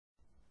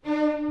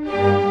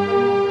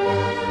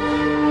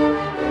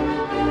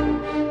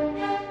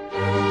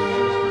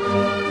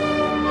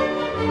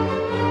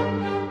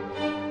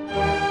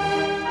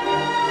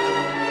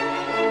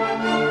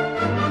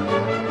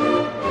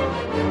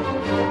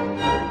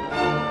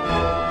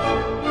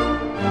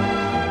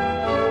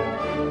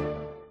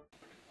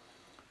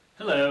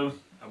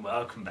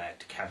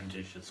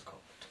Cavendish's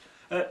court.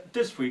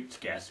 This week's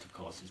guest, of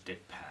course, is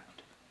Dick Pound.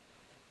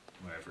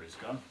 Wherever he's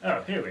gone.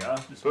 Oh, here we are.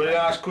 Bloody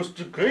nice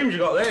custard creams you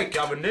got there,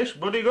 Cavendish.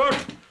 Bloody good.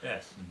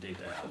 Yes, indeed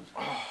they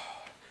are.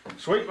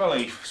 Sweet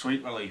relief,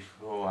 sweet relief.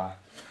 Oh,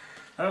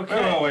 okay.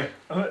 Where are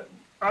we?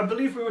 I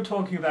believe we were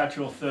talking about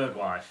your third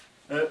wife,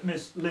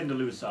 Miss Linda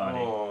Lusardi.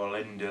 Oh,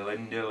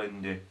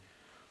 Linda.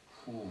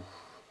 Ooh.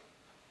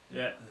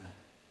 Yeah.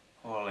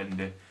 Oh,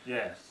 Linda.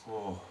 Yes.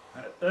 Oh.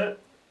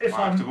 If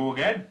I have to go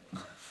again.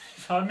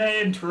 If I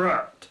may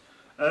interrupt,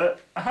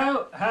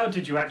 how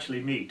did you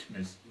actually meet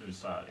Miss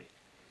Lusardi?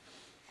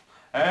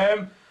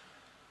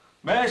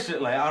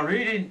 Basically, I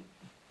reading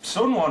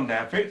Sun one day,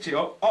 I picked it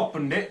up,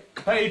 opened it,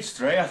 page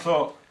 3, I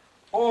thought,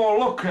 oh,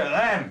 look at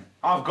them,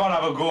 I've got to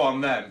have a go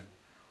on them.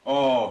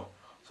 Oh,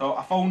 so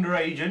I phoned her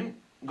agent,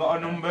 got her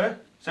number,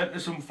 sent her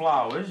some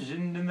flowers,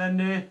 and then,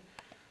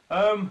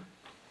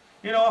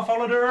 you know, I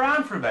followed her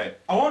around for a bit.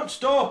 I wasn't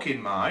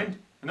stalking, mind,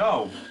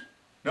 no,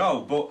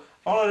 but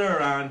followed her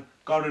around,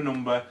 got her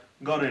number,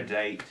 got a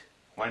date,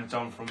 went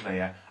on from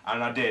there,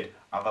 and I did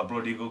have a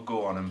bloody good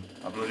go on him,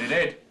 I bloody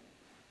did.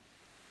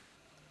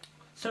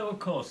 So, of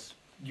course,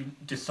 you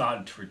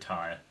decided to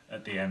retire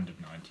at the end of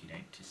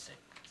 1986.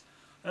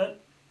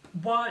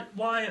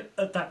 Why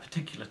at that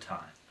particular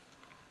time?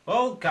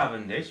 Well,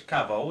 Cavendish,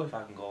 Cavo, if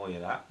I can call you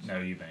that. No,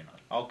 you may not.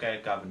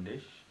 Okay,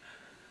 Cavendish.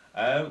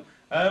 I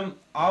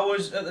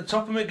was at the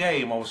top of my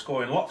game. I was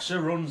scoring lots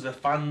of runs. The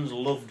fans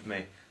loved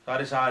me. So I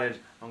decided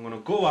I'm going to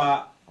go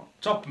out on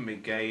top of my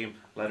game,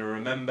 let her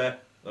remember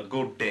a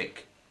good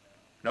dick.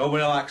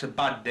 Nobody likes a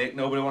bad dick.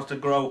 Nobody wants to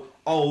grow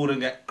old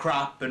and get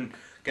crap and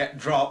get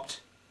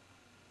dropped.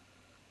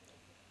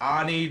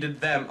 I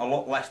needed them a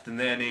lot less than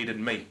they needed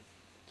me.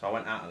 So I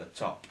went out at the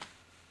top.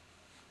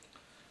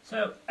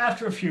 So,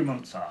 after a few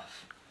months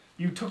off,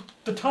 you took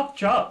the top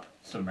job,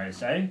 some may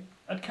say,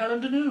 at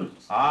Calendar News.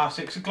 Ah,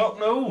 6 o'clock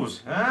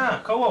news.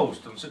 Ah,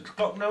 co-host on 6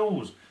 o'clock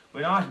news.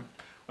 With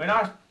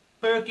nice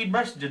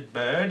perky-breasted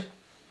bird.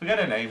 Forget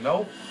her name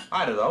though.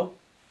 Had her though.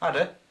 Had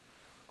her.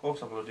 Of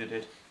course I bloody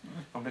did.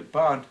 I'm Dick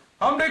Pound.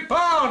 I'm Dick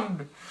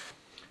Pound!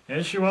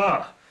 Yes, you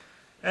are.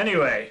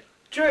 Anyway,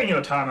 during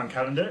your time on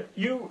Calendar,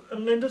 you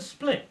and Linda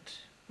split.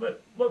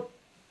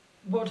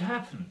 What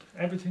happened?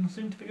 Everything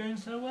seemed to be going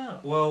so well.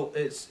 Well,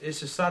 it's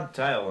a sad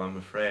tale, I'm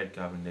afraid,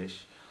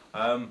 Cavendish.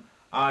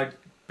 I'd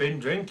been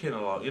drinking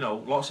a lot, you know,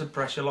 lots of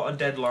pressure, a lot of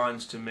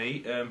deadlines to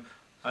meet,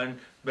 and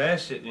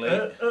basically...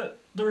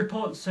 the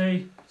reports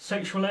say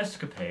sexual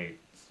escapades.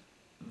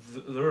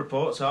 The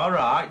reports are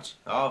right,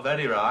 are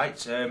very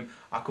right.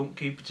 I couldn't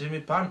keep it in my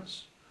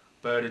pants.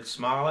 Bird'd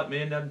smile at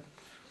me and I'd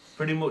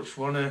pretty much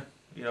want to,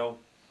 you know,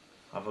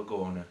 have a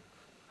go on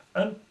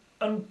her.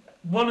 And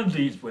one of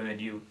these women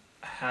you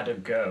had a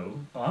go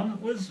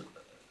on was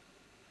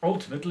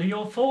ultimately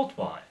your fourth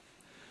wife,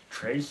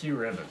 Tracy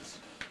Rivers.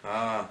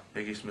 Ah,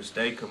 biggest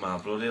mistake of my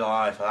bloody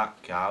life, that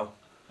cow.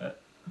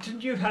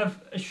 Didn't you have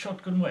a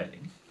shotgun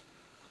wedding?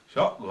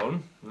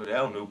 Shotgun? Bloody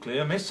hell,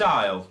 nuclear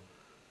missile.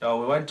 No,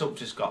 we went up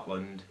to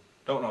Scotland.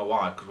 Don't know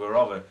why, because we're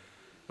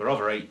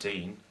over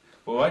 18.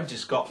 But we went to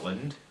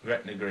Scotland,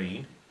 Gretna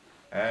Green,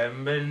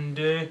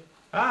 we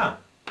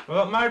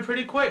got married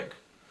pretty quick.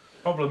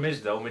 Problem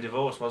is though, my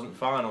divorce wasn't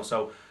final,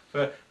 so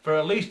for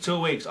at least 2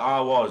 weeks I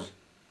was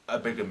a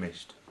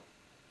bigamist.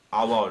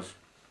 I was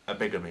a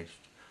bigamist.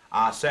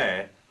 I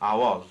say I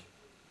was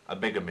a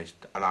bigamist,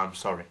 and I'm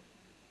sorry.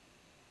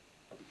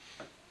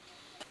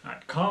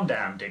 Right, calm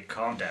down, Dick,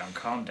 calm down.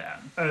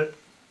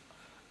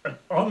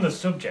 On the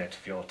subject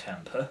of your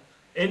temper,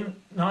 in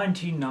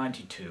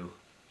 1992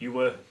 you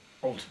were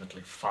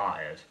ultimately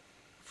fired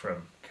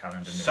from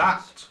Calendar News.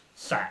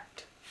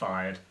 Sacked.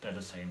 Fired, they're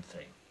the same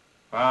thing.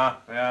 Ah,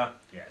 yeah.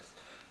 Yes.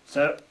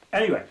 So,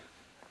 anyway,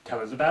 tell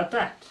us about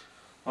that.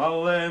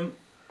 Well,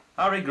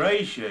 Harry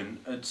Gratian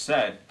had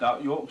said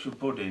that Yorkshire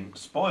pudding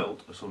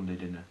spoilt a Sunday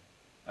dinner.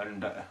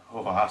 And,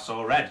 I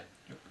saw red.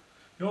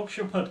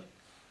 Yorkshire pudding?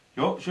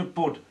 Yorkshire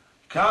pud.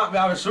 Can't be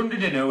having a Sunday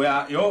dinner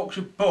without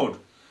Yorkshire pud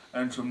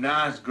and some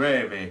nice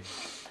gravy.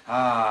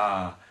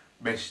 Ah,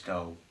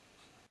 Bisto.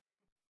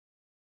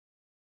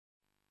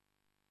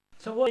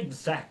 So what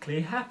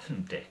exactly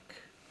happened, Dick?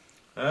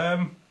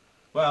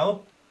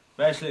 Well,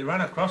 basically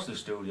ran across the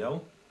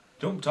studio,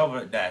 jumped over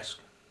at desk,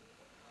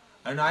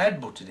 and I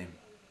headbutted him.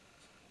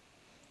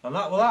 And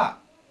that was that.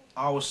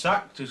 I was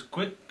sacked as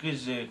quick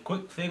as a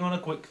quick thing on a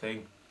quick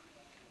thing.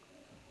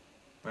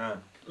 Yeah.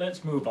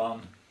 Let's move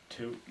on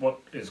to what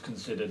is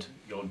considered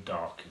your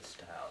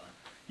darkest hour.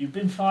 You've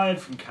been fired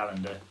from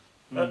Calendar.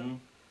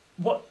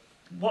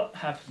 What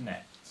happened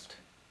next?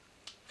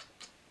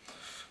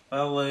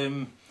 Well,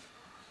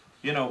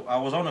 you know, I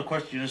was on A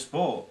Question of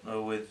Sport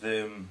with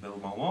Bill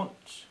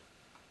Beaumont,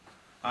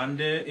 and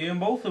Ian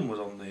Botham was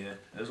on there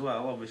as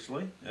well,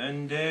 obviously.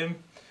 And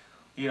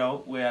you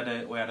know, we had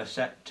a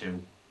set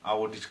two. I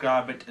would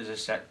describe it as a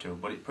set two,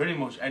 but it pretty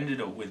much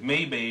ended up with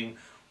me being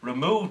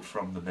removed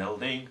from the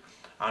building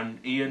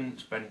and Ian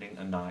spending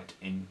a night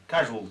in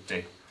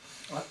casualty.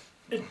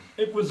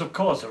 It was, of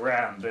course,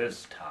 around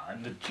this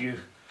time that you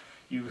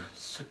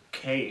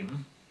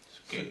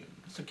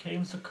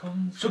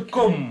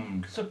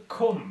succumbed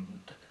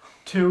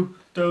to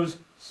those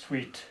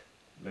sweet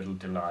little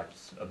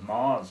delights of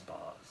Mars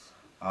bars.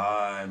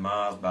 Aye,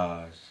 Mars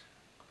bars.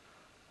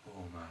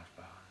 Oh, Mars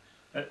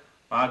bars. Uh,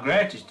 My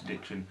greatest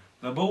addiction,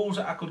 the booze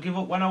that I could give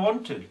up when I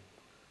wanted.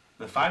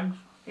 The fags,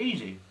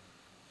 easy.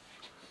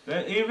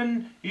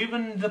 Even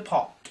the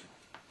pot,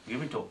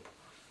 give it up.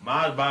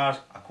 Mars bars,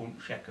 I couldn't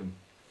shake 'em.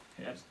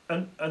 Yes,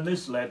 and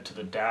this led to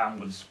the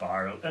downward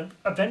spiral, and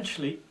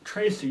eventually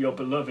Tracy, your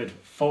beloved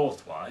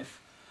fourth wife,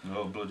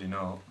 Oh, bloody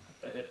no.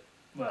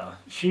 well,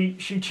 she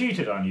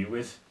cheated on you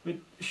with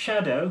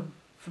Shadow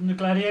from the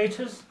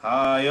Gladiators.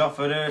 I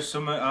offered her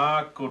something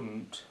I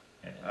couldn't.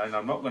 Yes. And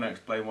I'm not going to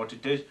explain what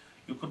it is.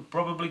 You could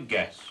probably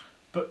guess.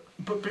 But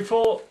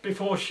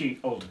before she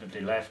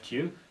ultimately left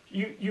you,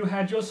 you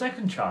had your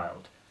second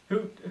child,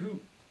 who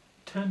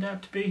turned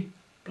out to be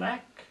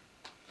black.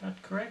 Is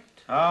that correct?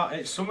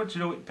 It's something to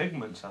do with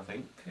pigments, I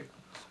think.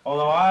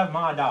 Although I have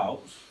my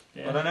doubts,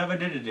 Yeah. but I never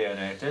did a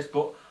DNA test.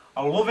 But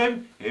I love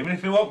him, even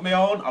if he wasn't my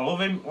own. I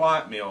love him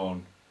like my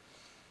own.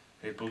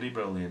 He's bloody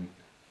brilliant.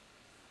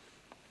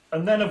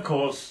 And then, of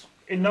course,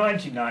 in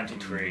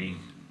 1993,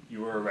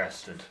 you were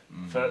arrested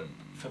for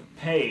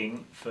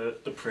paying for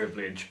the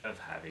privilege of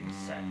having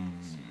sex,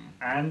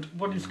 and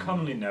what is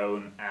commonly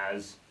known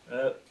as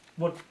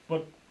what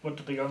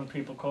do the young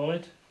people call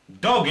it?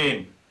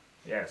 Dogging!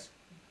 Yes,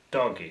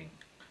 dogging.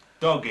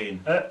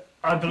 Dogging.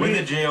 I believe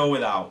With a G or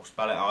without.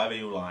 Spell it however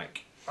you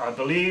like. I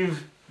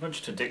believe,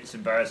 much to Dick's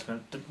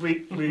embarrassment, that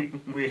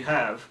we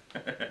have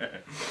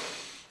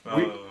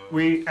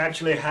we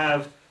actually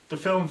have the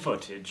film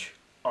footage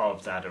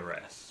of that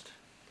arrest.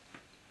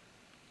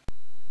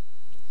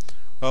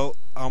 Well,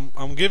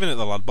 I'm giving it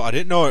the lad, but I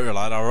didn't know it was a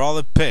lad. I was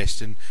rather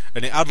pissed, and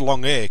it had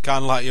long hair,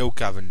 kind of like you,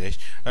 Cavendish,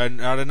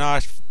 and had a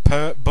nice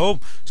bum.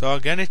 So I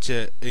get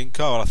it in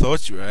court. I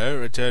thought it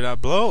were, it turned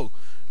out bloke.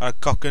 I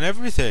had cock and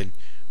everything.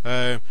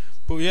 But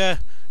yeah,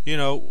 you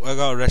know, I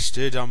got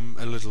arrested. I'm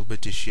a little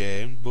bit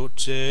ashamed,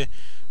 but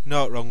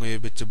not wrong with a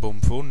bit of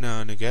bum fun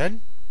now and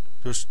again.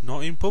 Just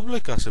not in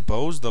public, I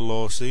suppose. The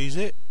law sees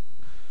it.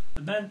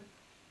 And then,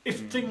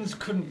 if things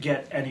couldn't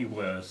get any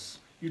worse,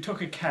 you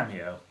took a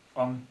cameo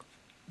on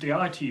the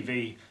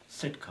ITV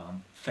sitcom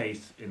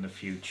Faith in the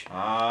Future. We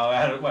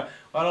had a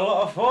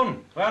lot of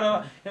fun.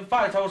 In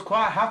fact, I was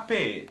quite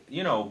happy,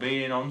 you know,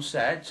 being on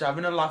set,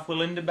 having a laugh with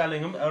Linda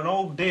Bellingham, an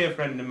old dear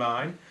friend of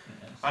mine,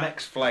 an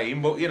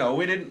ex-flame, but, you know,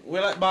 we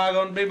let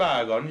bygone be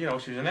bygone. You know,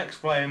 she was an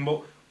ex-flame,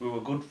 but we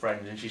were good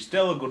friends, and she's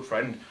still a good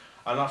friend,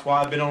 and that's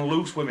why I've been on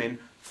Loose Women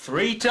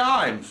 3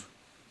 times.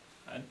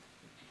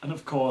 And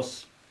of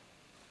course,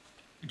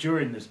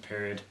 during this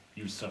period,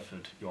 you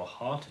suffered your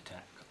heart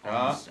attack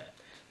on set.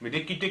 My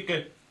dicky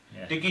ticker.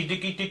 Yeah.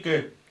 Dicky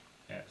ticker.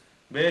 Yes.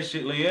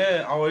 Basically,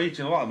 yeah, I was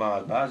eating a lot of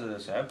Mars bars, as I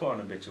said, put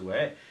on a bit of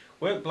weight.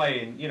 Weren't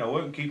playing, you know,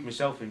 weren't keeping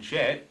myself in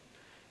shape.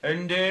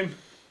 And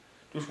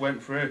just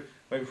went for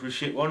a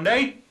shit one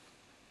day.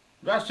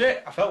 That's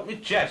it. I felt my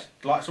chest,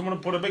 like someone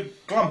had put a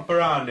big clamp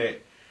around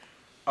it.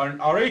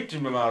 And I was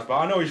eating my Mars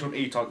bar. I know you shouldn't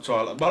eat on the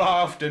toilet, but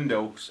I often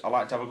do. I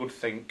like to have a good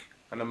think,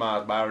 and a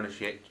Mars bar and a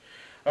shit.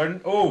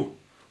 And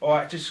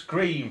I had to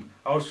scream.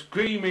 I was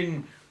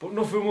screaming, but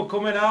nothing was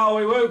coming out.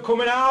 It weren't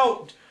coming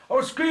out. I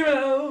was screaming,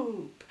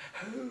 help,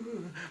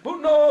 but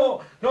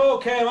no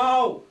came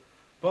out.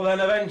 But then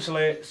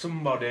eventually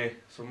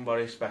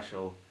somebody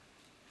special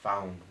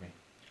found me.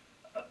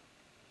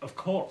 Of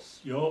course,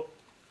 your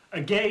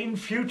again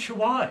future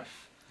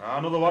wife.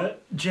 Another one.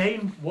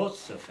 Jane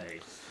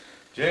What's-Her-Face.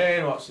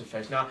 Jane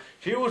What's-Her-Face. Now,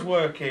 she was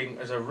working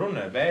as a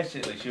runner,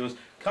 basically. She was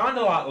kind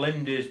of like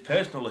Linda's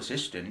personal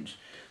assistant.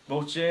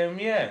 But, she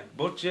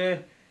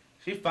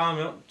found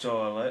me up the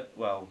toilet,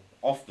 well,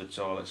 off the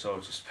toilet, so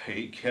to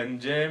speak.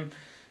 And,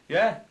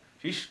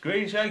 she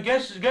screamed, she said,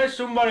 get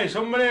somebody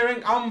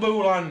ring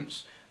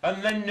ambulance.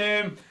 And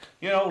then,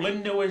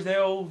 Linda was the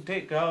old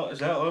dick out,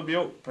 help me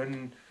up,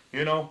 and,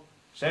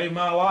 saved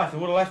my life. They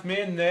would have left me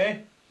in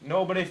there.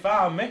 Nobody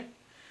found me.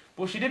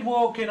 But she did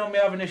walk in on me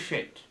having a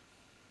shit.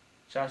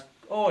 So I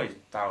always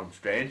found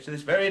strange to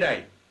this very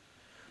day.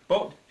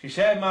 But she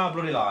saved my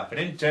bloody life, and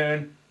in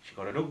turn, she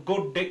got a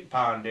good dick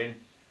pounding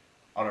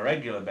on a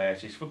regular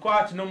basis for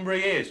quite a number of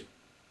years.